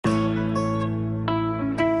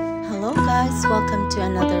guys, welcome to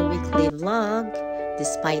another weekly vlog.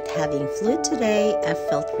 Despite having flu today, I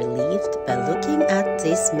felt relieved by looking at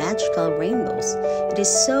these magical rainbows. It is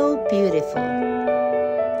so beautiful.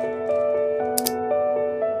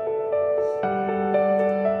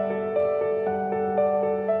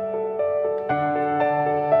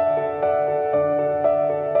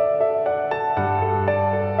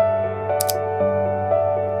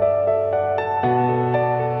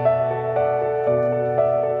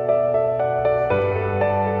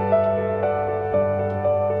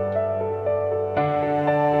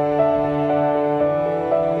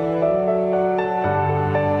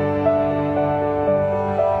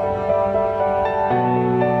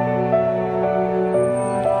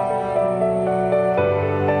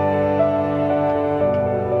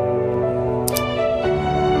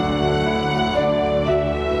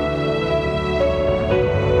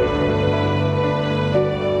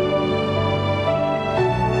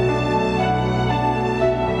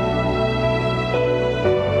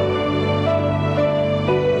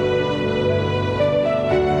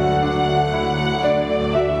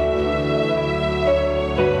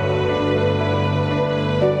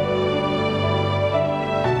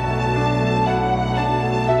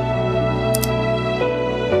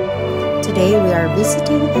 Today we are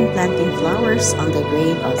visiting and planting flowers on the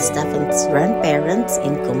grave of Stefan's grandparents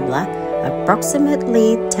in Kumla,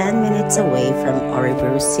 approximately 10 minutes away from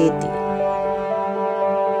Oriburu City.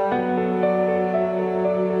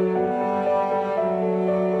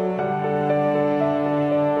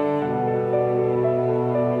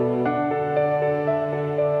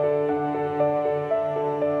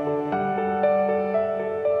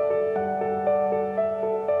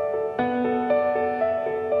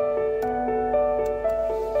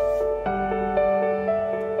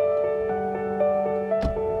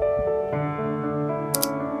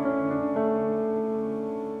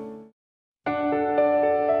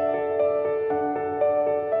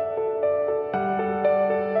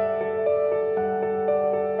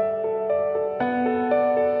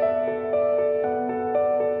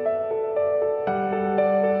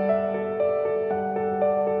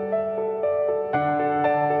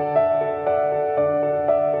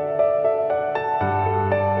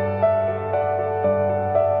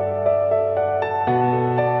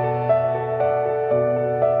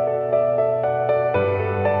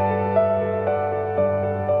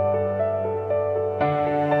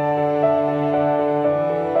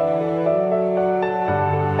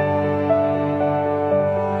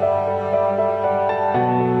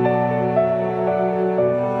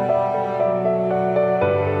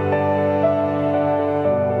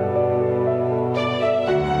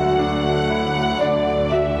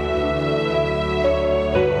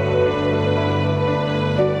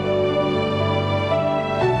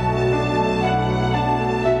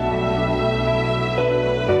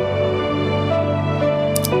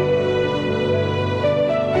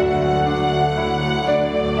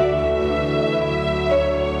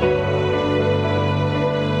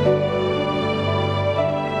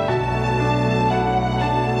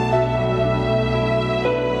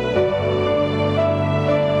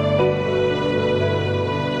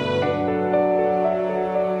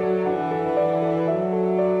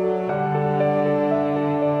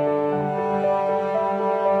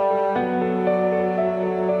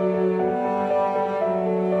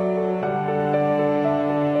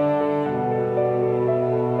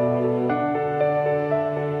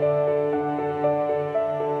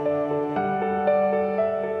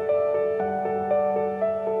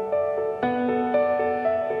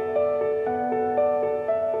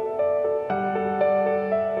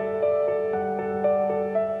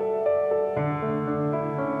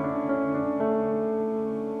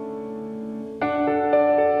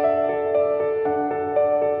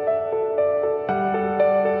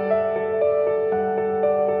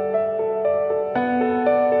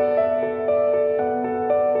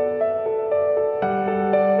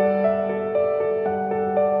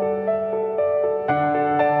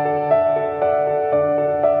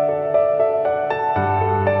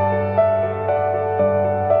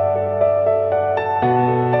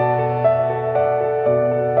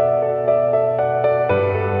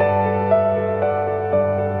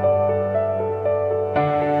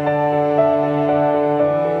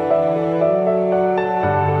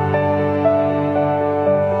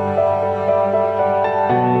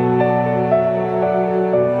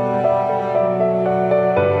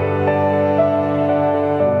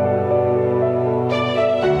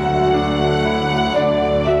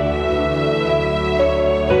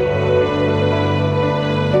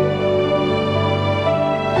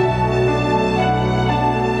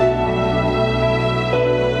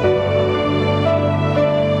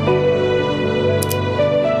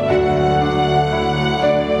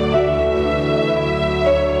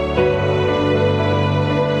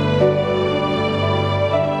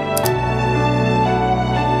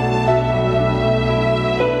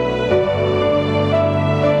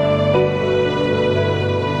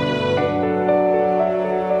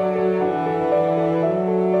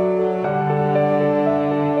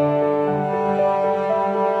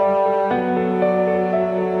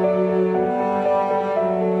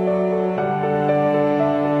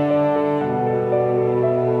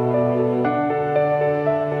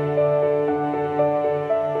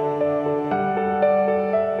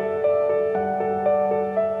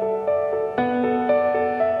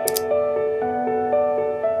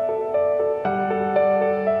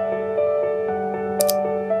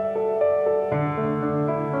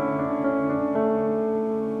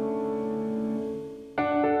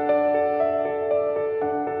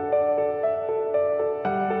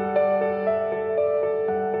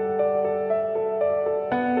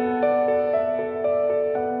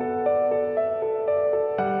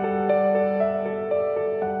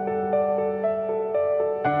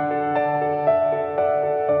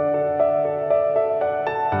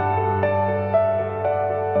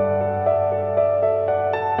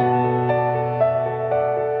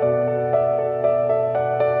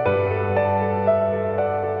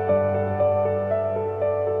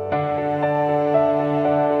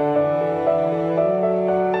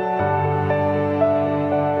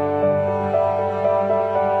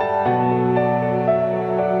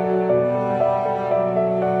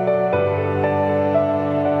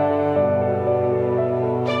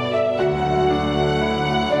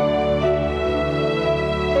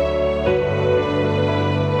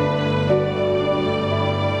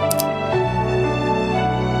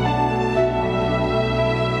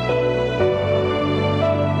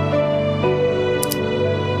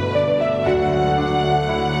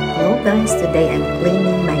 guys, today I'm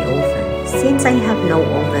cleaning my oven. Since I have no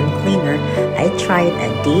oven cleaner, I tried a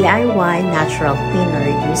DIY natural cleaner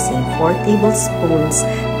using 4 tablespoons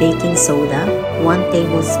baking soda, 1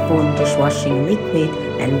 tablespoon dishwashing liquid,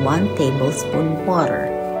 and 1 tablespoon water.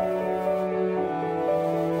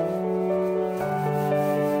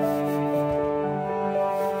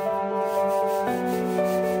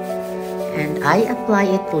 And I apply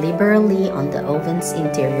it liberally on the oven's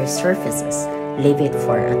interior surfaces. Leave it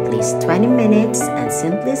for at least 20 minutes and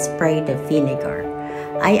simply spray the vinegar.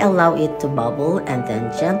 I allow it to bubble and then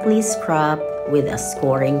gently scrub with a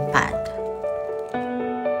scouring pad.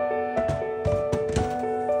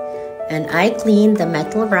 And I clean the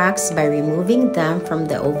metal racks by removing them from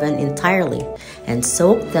the oven entirely and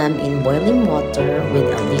soak them in boiling water with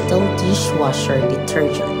a little dishwasher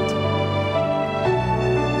detergent.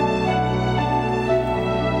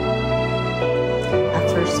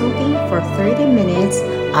 After soaking for 30 minutes,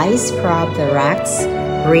 I scrub the racks,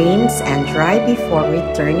 rinse, and dry before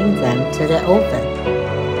returning them to the oven.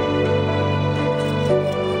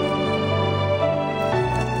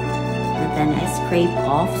 And then I scrape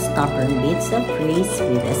off stubborn bits of grease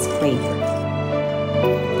with a scraper.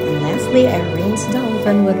 And lastly, I rinse the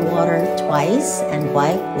oven with water twice and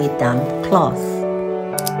wipe with damp cloth.